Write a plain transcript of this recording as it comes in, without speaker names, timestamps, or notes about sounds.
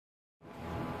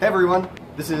Hey everyone,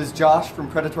 this is Josh from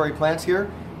Predatory Plants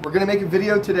here. We're going to make a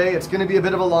video today. It's going to be a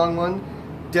bit of a long one,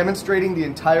 demonstrating the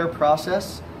entire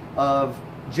process of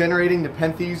generating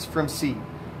Nepenthes from seed.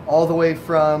 All the way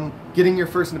from getting your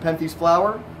first Nepenthes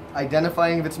flower,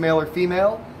 identifying if it's male or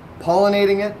female,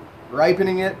 pollinating it,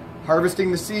 ripening it,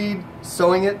 harvesting the seed,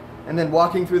 sowing it, and then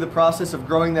walking through the process of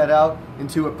growing that out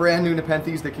into a brand new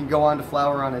Nepenthes that can go on to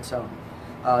flower on its own.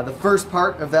 The first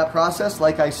part of that process,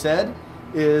 like I said,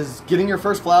 is getting your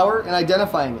first flower and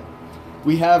identifying it.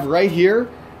 We have right here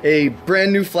a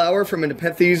brand new flower from a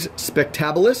Nepenthes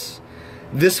spectabilis.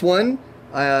 This one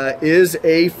is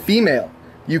a female.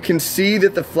 You can see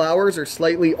that the flowers are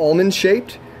slightly almond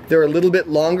shaped. They're a little bit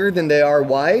longer than they are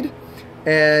wide,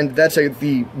 and that's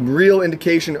the real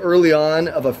indication early on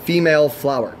of a female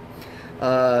flower.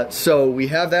 So we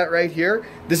have that right here.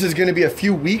 This is going to be a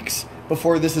few weeks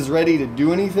before this is ready to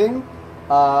do anything.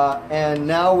 And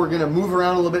now we're going to move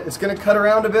around a little bit. It's going to cut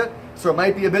around a bit, so it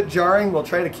might be a bit jarring. We'll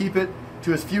try to keep it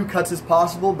to as few cuts as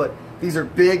possible, but these are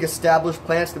big established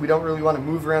plants that we don't really want to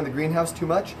move around the greenhouse too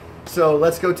much. So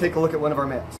let's go take a look at one of our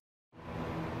males.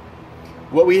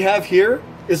 What we have here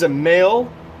is a male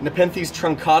Nepenthes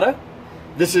truncata.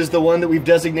 This is the one that we've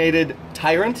designated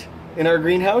Tyrant in our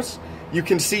greenhouse. You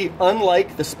can see,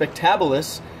 unlike the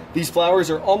spectabilis, these flowers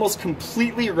are almost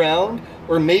completely round,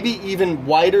 or maybe even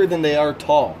wider than they are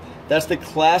tall. That's the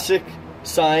classic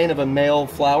sign of a male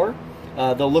flower.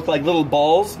 They'll look like little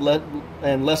balls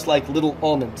and less like little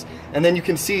almonds. And then you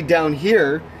can see down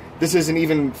here, this is an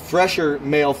even fresher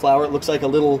male flower. It looks like a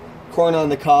little corn on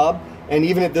the cob. And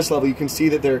even at this level, you can see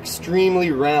that they're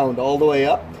extremely round all the way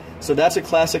up. So that's a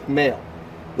classic male.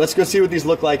 Let's go see what these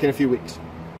look like in a few weeks.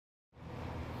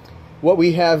 What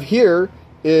we have here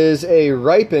is a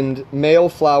ripened male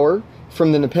flower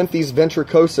from the Nepenthes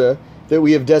ventricosa that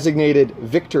we have designated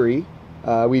Victory.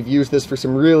 We've used this for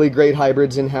some really great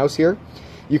hybrids in-house here.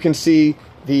 You can see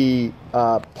the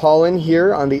pollen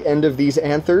here on the end of these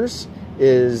anthers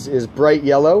is bright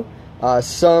yellow.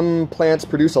 Some plants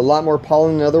produce a lot more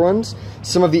pollen than other ones.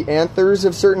 Some of the anthers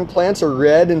of certain plants are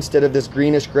red instead of this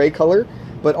greenish gray color,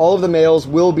 but all of the males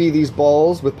will be these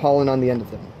balls with pollen on the end of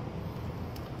them.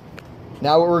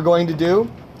 Now what we're going to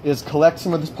do is collect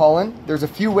some of this pollen. There's a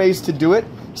few ways to do it.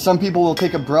 Some people will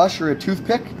take a brush or a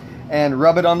toothpick and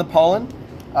rub it on the pollen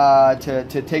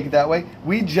to take it that way.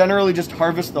 We generally just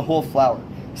harvest the whole flower.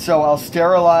 So I'll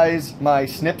sterilize my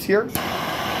snips here.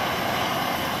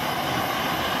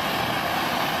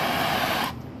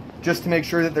 Just to make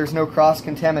sure that there's no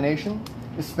cross-contamination,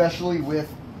 especially with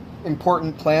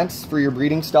important plants for your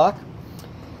breeding stock.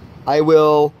 I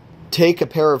will take a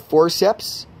pair of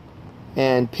forceps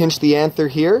and pinch the anther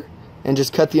here and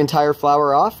just cut the entire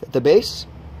flower off at the base.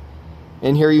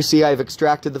 And here you see I've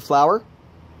extracted the flower.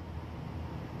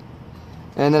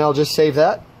 And then I'll just save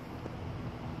that.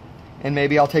 And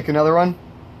maybe I'll take another one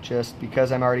just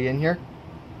because I'm already in here.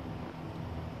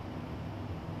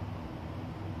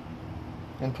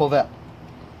 And pull that.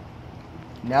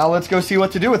 Now let's go see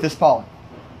what to do with this pollen.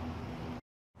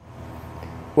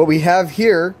 What we have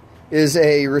here is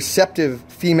a receptive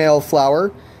female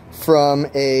flower from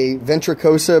a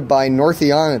ventricosa by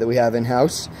Northiana that we have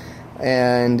in-house.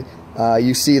 And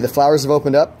you see the flowers have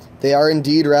opened up. They are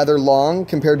indeed rather long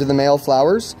compared to the male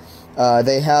flowers.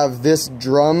 They have this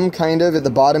drum kind of at the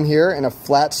bottom here and a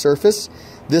flat surface.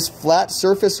 This flat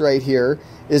surface right here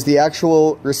is the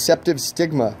actual receptive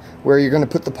stigma where you're going to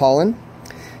put the pollen.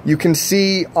 You can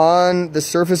see on the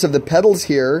surface of the petals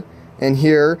here and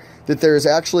here that there's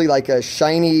actually like a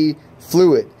shiny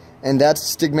fluid. And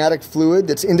that's stigmatic fluid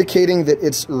that's indicating that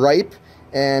it's ripe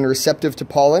and receptive to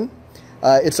pollen.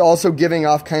 It's also giving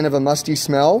off kind of a musty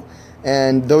smell,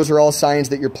 and those are all signs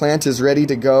that your plant is ready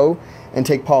to go and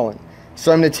take pollen.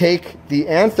 So I'm going to take the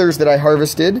anthers that I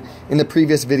harvested in the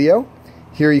previous video.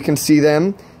 Here you can see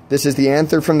them. This is the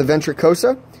anther from the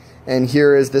ventricosa, and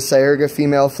here is the Sierga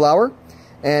female flower.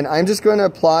 And I'm just going to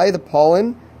apply the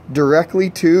pollen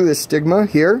directly to the stigma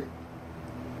here.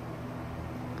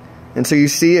 And so you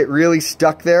see it really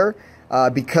stuck there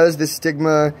because the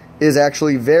stigma is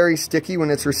actually very sticky when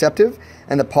it's receptive,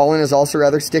 and the pollen is also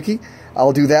rather sticky.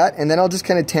 I'll do that, and then I'll just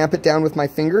kind of tamp it down with my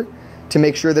finger to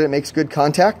make sure that it makes good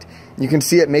contact. You can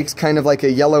see it makes kind of like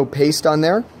a yellow paste on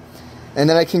there. And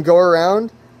then I can go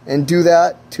around and do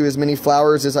that to as many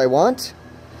flowers as I want.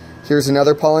 Here's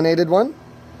another pollinated one.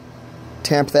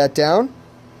 Tamp that down.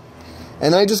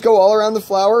 And then I just go all around the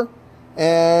flower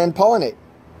and pollinate.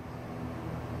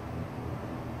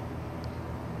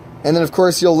 And then of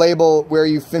course you'll label where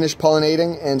you finish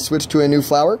pollinating and switch to a new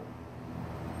flower.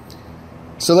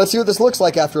 So let's see what this looks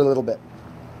like after a little bit.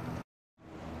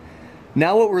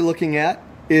 Now what we're looking at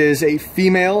is a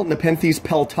female Nepenthes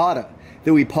peltata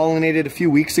that we pollinated a few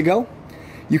weeks ago.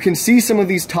 You can see some of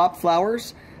these top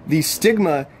flowers. The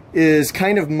stigma is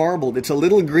kind of marbled. It's a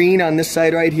little green on this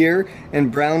side right here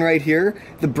and brown right here.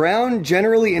 The brown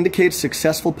generally indicates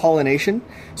successful pollination.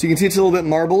 So you can see it's a little bit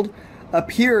marbled. Up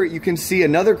here you can see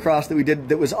another cross that we did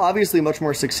that was obviously much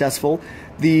more successful.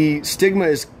 The stigma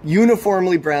is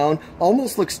uniformly brown,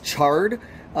 almost looks charred,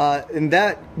 and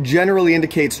that generally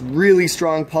indicates really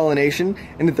strong pollination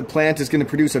and that the plant is going to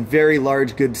produce a very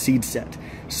large good seed set.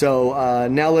 So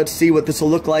now let's see what this will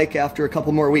look like after a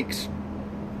couple more weeks.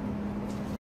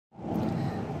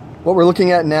 What we're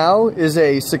looking at now is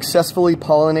a successfully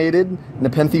pollinated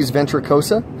Nepenthes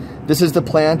ventricosa. This is the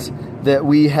plant that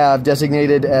we have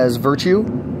designated as Virtue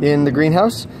in the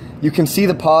greenhouse. You can see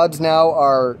the pods now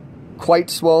are quite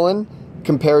swollen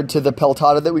compared to the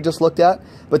peltata that we just looked at,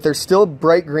 but they're still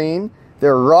bright green.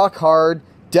 They're rock hard,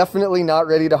 definitely not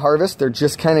ready to harvest. They're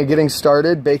just kind of getting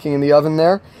started, baking in the oven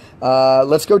there.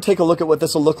 Let's go take a look at what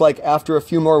this will look like after a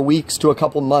few more weeks to a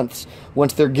couple months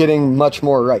once they're getting much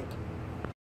more ripe.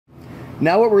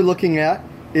 Now what we're looking at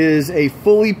is a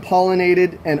fully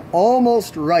pollinated and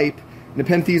almost ripe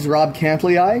Nepenthes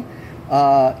robcantlii.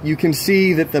 You can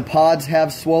see that the pods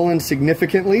have swollen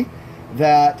significantly,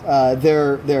 that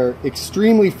they're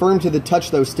extremely firm to the touch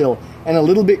though still, and a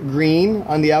little bit green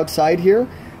on the outside here.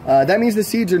 That means the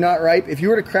seeds are not ripe. If you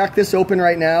were to crack this open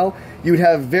right now, you would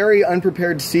have very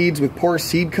unprepared seeds with poor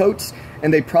seed coats,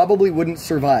 and they probably wouldn't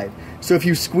survive. So if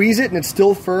you squeeze it and it's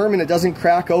still firm and it doesn't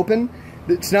crack open,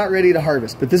 it's not ready to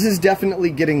harvest, but this is definitely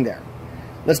getting there.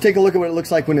 Let's take a look at what it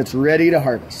looks like when it's ready to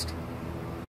harvest.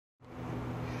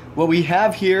 What we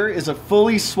have here is a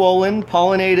fully swollen,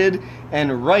 pollinated,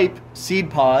 and ripe seed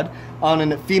pod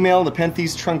on a female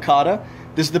Nepenthes truncata.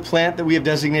 This is the plant that we have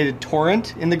designated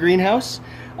Torrent in the greenhouse.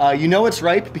 You know it's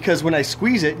ripe because when I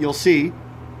squeeze it, you'll see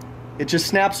it just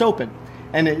snaps open.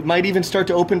 And it might even start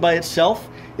to open by itself.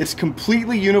 It's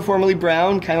completely uniformly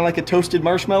brown, kind of like a toasted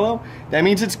marshmallow. That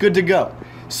means it's good to go.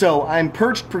 So I'm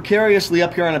perched precariously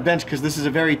up here on a bench because this is a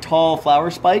very tall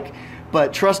flower spike,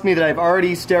 but trust me that I've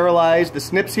already sterilized the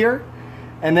snips here,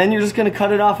 and then you're just going to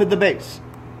cut it off at the base.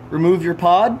 Remove your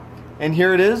pod, and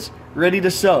here it is, ready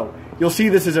to sow. You'll see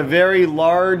this is a very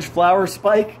large flower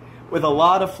spike with a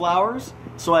lot of flowers,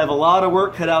 so I have a lot of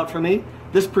work cut out for me.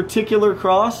 This particular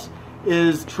cross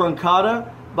is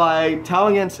truncata by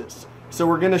Taliensis. So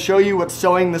we're going to show you what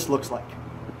sowing this looks like.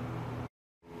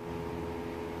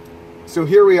 So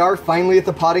here we are finally at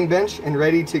the potting bench and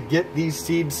ready to get these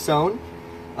seeds sown.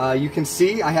 You can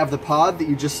see I have the pod that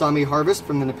you just saw me harvest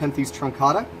from the Nepenthes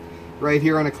truncata right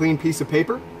here on a clean piece of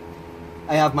paper.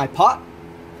 I have my pot,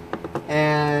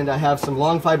 and I have some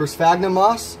long fiber sphagnum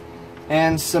moss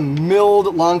and some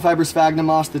milled long fiber sphagnum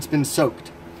moss that's been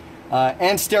soaked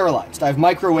and sterilized. I've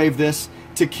microwaved this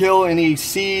to kill any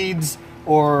seeds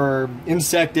or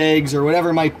insect eggs or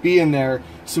whatever might be in there,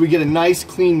 so we get a nice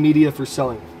clean media for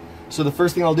sowing. So the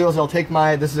first thing I'll do is I'll take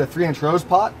this is a 3-inch rose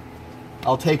pot.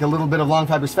 I'll take a little bit of long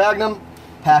fiber sphagnum,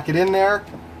 pack it in there,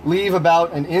 leave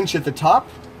about 1 inch at the top.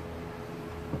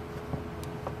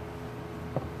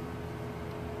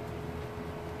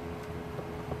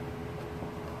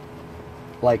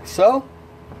 Like so.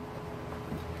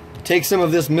 Take some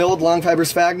of this milled long fiber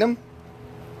sphagnum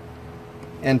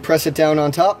and press it down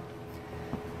on top.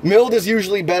 Milled is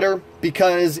usually better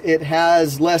because it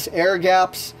has less air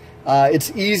gaps.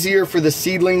 It's easier for the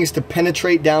seedlings to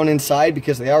penetrate down inside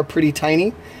because they are pretty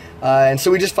tiny. And so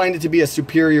we just find it to be a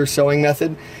superior sowing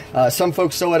method. Some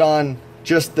folks sow it on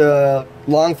just the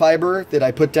long fiber that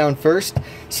I put down first.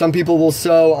 Some people will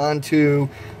sow onto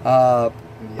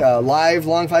live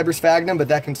long fiber sphagnum, but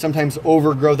that can sometimes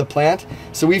overgrow the plant.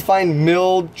 So we find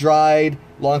milled, dried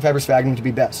long fiber sphagnum to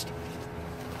be best.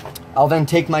 I'll then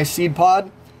take my seed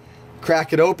pod,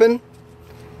 crack it open,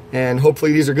 and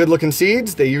hopefully these are good looking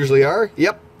seeds. They usually are.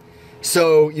 Yep.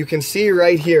 So you can see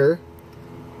right here,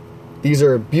 these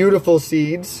are beautiful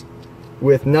seeds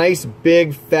with nice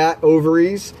big fat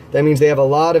ovaries. That means they have a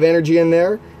lot of energy in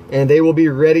there, and they will be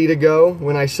ready to go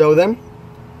when I sow them.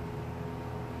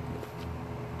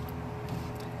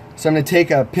 So I'm going to take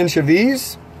a pinch of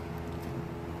these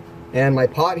and my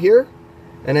pot here,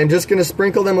 and I'm just going to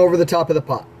sprinkle them over the top of the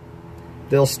pot.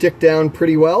 They'll stick down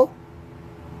pretty well.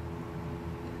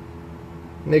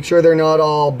 Make sure they're not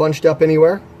all bunched up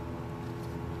anywhere.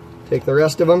 Take the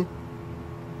rest of them.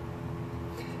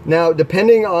 Now,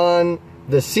 depending on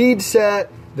the seed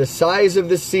set, the size of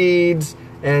the seeds,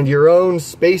 and your own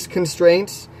space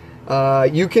constraints,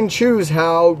 you can choose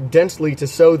how densely to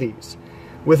sow these.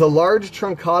 With a large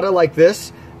truncata like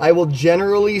this, I will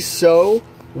generally sow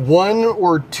 1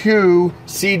 or 2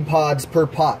 seed pods per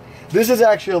pot. This is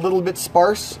actually a little bit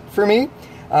sparse for me.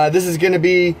 This is going to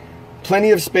be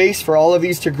plenty of space for all of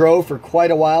these to grow for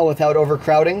quite a while without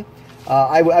overcrowding.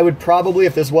 I would probably,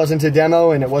 if this wasn't a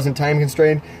demo and it wasn't time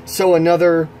constrained, sew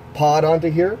another pod onto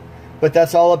here, but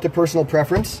that's all up to personal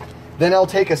preference. Then I'll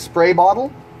take a spray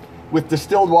bottle with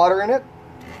distilled water in it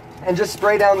and just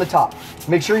spray down the top.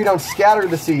 Make sure you don't scatter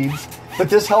the seeds, but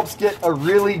this helps get a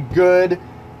really good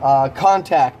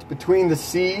contact between the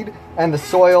seed and the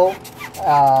soil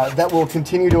that will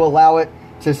continue to allow it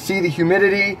to see the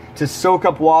humidity, to soak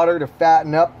up water, to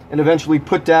fatten up, and eventually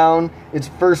put down its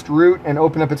first root and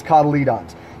open up its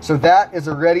cotyledons. So that is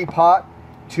a ready pot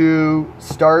to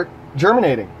start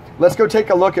germinating. Let's go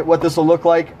take a look at what this will look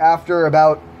like after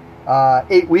about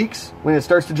 8 weeks when it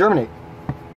starts to germinate.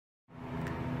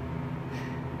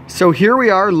 So here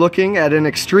we are looking at an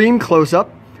extreme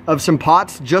close-up of some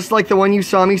pots just like the one you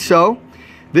saw me sow.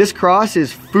 This cross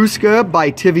is Fusca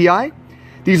by Tivii.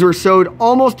 These were sowed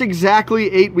almost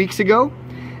exactly 8 weeks ago,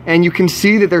 and you can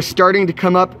see that they're starting to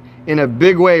come up in a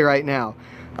big way right now.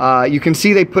 You can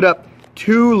see they put up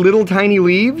 2 little tiny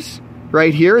leaves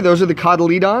right here. Those are the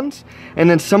cotyledons. And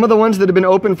then some of the ones that have been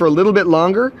open for a little bit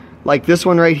longer, like this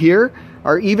one right here,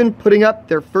 are even putting up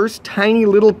their first tiny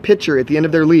little pitcher at the end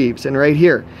of their leaves, and right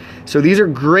here. So these are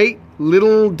great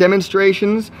little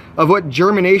demonstrations of what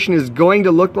germination is going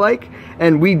to look like,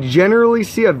 and we generally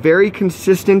see a very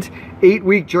consistent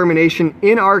 8-week germination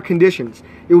in our conditions.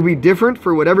 It will be different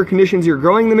for whatever conditions you're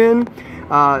growing them in.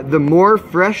 The more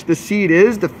fresh the seed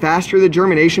is, the faster the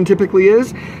germination typically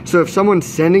is. So if someone's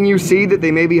sending you seed that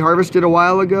they maybe harvested a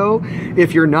while ago,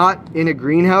 if you're not in a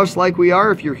greenhouse like we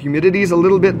are, if your humidity is a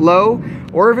little bit low,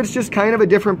 or if it's just kind of a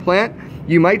different plant,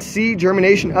 you might see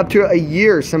germination up to a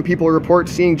year. Some people report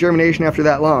seeing germination after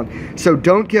that long. So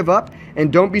don't give up,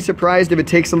 and don't be surprised if it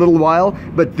takes a little while,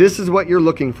 but this is what you're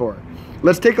looking for.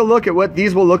 Let's take a look at what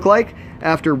these will look like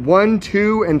after 1,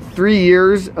 2, and 3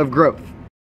 years of growth.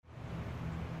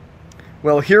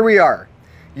 Well, here we are.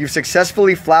 You've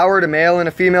successfully flowered a male and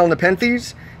a female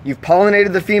Nepenthes. You've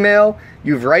pollinated the female.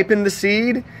 You've ripened the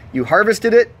seed. You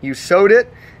harvested it. You sowed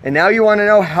it. And now you want to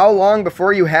know how long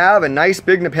before you have a nice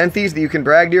big Nepenthes that you can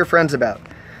brag to your friends about.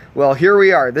 Well, here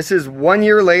we are. This is 1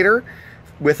 year later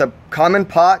with a common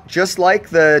pot just like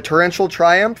the Torrential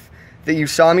Triumph that you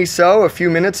saw me sow a few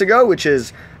minutes ago, which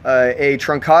is a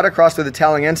truncata crossed with a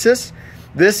Talingensis.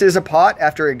 This is a pot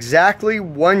after exactly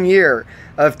 1 year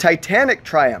of Titanic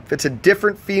Triumph. It's a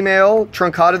different female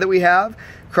truncata that we have,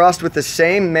 crossed with the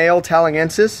same male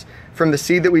Talingensis from the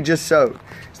seed that we just sowed.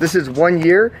 So this is 1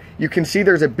 year. You can see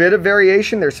there's a bit of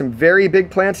variation. There's some very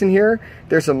big plants in here.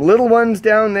 There's some little ones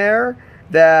down there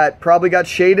that probably got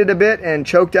shaded a bit and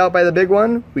choked out by the big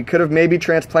one. We could have maybe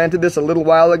transplanted this a little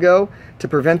while ago to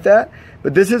prevent that.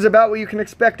 But this is about what you can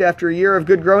expect after a year of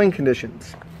good growing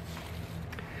conditions.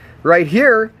 Right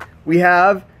here, we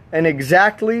have an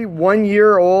exactly 1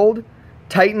 year old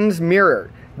Titan's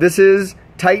Mirror. This is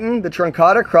Titan, the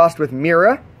truncata, crossed with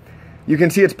Mira. You can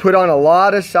see it's put on a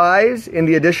lot of size in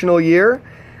the additional year.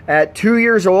 At 2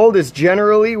 years old is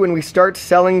generally when we start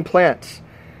selling plants.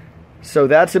 So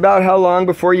that's about how long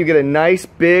before you get a nice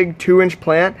big 2-inch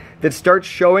plant that starts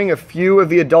showing a few of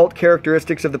the adult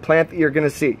characteristics of the plant that you're going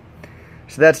to see.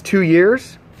 So that's 2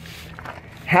 years.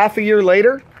 Half a year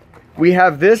later, we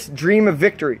have this Dream of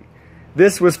Victory.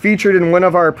 This was featured in one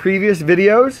of our previous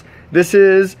videos. This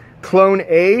is clone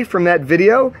A from that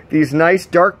video. These nice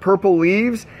dark purple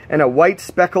leaves and a white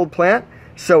speckled plant.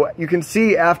 So you can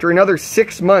see after another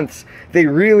 6 months, they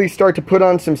really start to put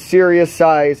on some serious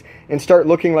size and start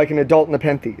looking like an adult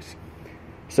Nepenthes.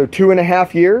 So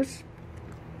 2.5 years.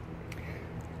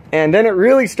 And then it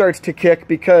really starts to kick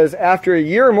because after a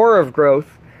year or more of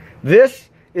growth, this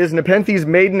is Nepenthes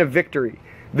Maiden of Victory.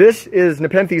 This is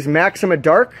Nepenthes Maxima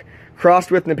Dark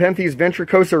crossed with Nepenthes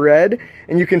Ventricosa Red,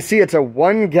 and you can see it's a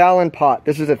 1 gallon pot.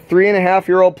 This is a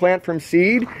 3.5-year-old plant from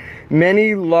seed,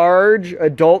 many large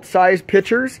adult-sized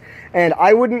pitchers, and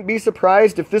I wouldn't be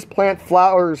surprised if this plant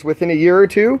flowers within a year or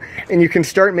two, and you can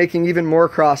start making even more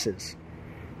crosses.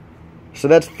 So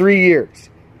that's 3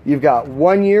 years. You've got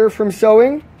 1 year from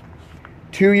sowing,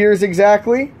 2 years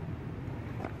exactly,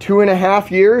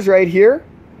 2.5 years right here,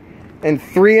 and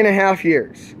 3.5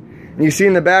 years. And you see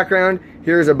in the background,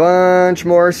 here's a bunch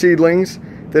more seedlings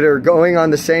that are going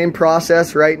on the same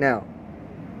process right now.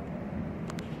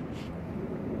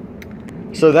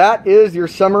 So that is your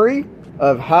summary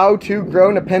of how to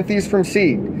grow Nepenthes from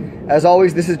seed. As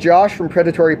always, this is Josh from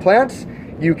Predatory Plants.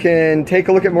 You can take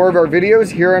a look at more of our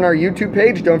videos here on our YouTube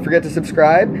page. Don't forget to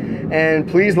subscribe. And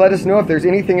please let us know if there's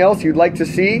anything else you'd like to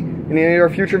see in any of our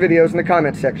future videos in the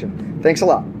comments section. Thanks a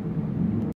lot.